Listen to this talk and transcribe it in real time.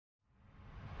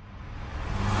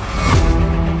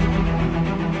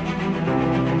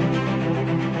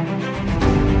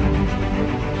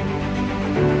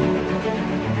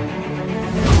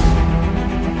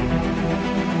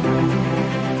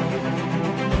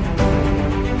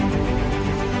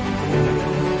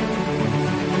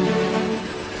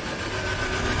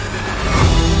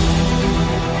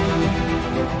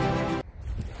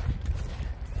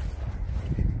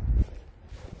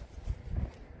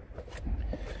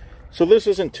So this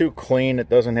isn't too clean. It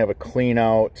doesn't have a clean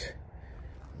out.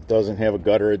 It doesn't have a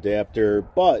gutter adapter,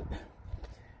 but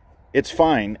it's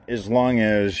fine as long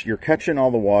as you're catching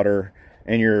all the water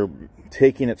and you're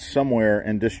taking it somewhere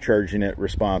and discharging it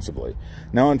responsibly.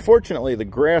 Now, unfortunately, the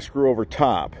grass grew over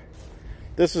top.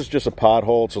 This is just a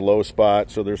pothole. It's a low spot,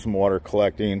 so there's some water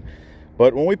collecting.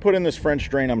 But when we put in this French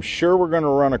drain, I'm sure we're going to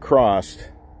run across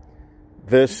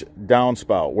this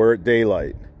downspout where at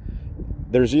daylight.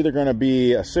 There's either going to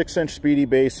be a 6-inch speedy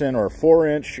basin or a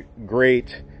 4-inch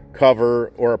grate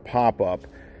cover or a pop-up.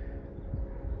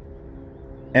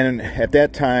 And at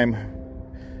that time,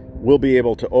 we'll be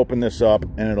able to open this up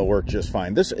and it'll work just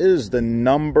fine. This is the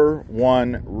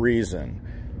 #1 reason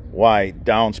why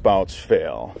downspouts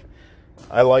fail.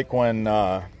 I like when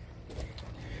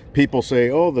people say,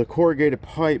 oh, the corrugated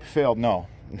pipe failed. No,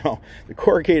 the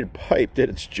corrugated pipe did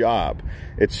its job.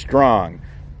 It's strong.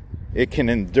 It can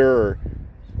endure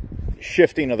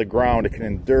shifting of the ground. It can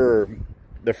endure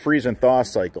the freeze and thaw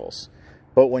cycles.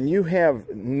 But when you have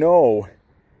no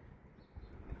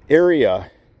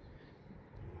area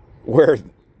where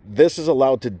this is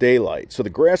allowed to daylight, so the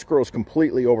grass grows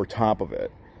completely over top of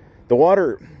it, the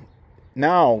water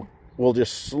now will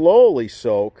just slowly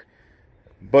soak,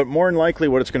 but more than likely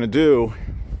what it's going to do,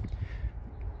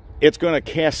 it's going to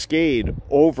cascade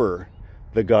over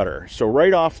the gutter. So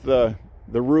right off the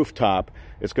rooftop,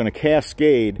 it's going to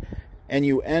cascade, and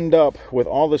you end up with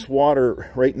all this water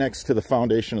right next to the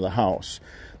foundation of the house.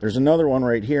 There's another one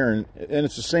right here, and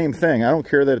it's the same thing. I don't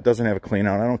care that it doesn't have a clean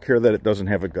out. I don't care that it doesn't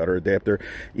have a gutter adapter.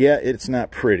 Yeah, it's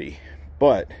not pretty,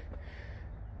 but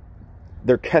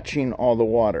they're catching all the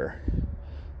water.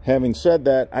 Having said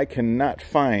that, I cannot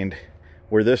find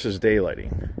where this is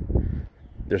daylighting.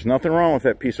 There's nothing wrong with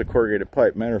that piece of corrugated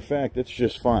pipe. Matter of fact, it's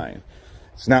just fine.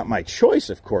 It's not my choice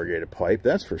of corrugated pipe,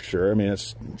 that's for sure. I mean,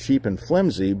 it's cheap and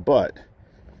flimsy, but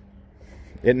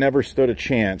it never stood a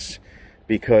chance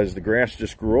because the grass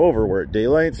just grew over where it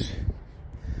daylights.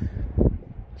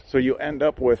 So you end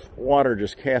up with water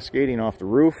just cascading off the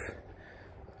roof,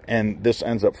 and this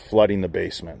ends up flooding the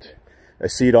basement. I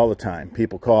see it all the time.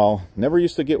 People call, never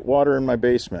used to get water in my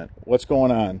basement. What's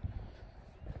going on?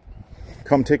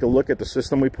 Come take a look at the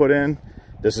system we put in.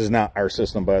 This is not our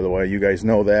system, by the way. You guys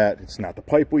know that. It's not the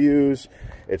pipe we use.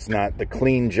 It's not the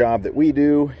clean job that we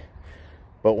do.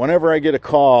 But whenever I get a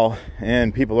call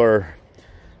and people are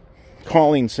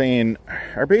calling saying,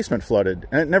 our basement flooded,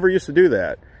 and it never used to do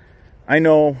that, I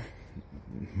know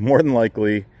more than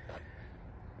likely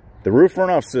the roof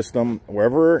runoff system,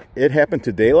 wherever it happened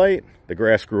to daylight, the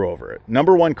grass grew over it.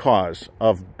 #1 cause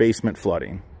of basement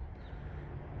flooding.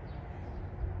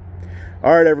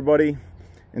 All right, everybody.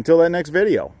 Until that next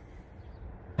video.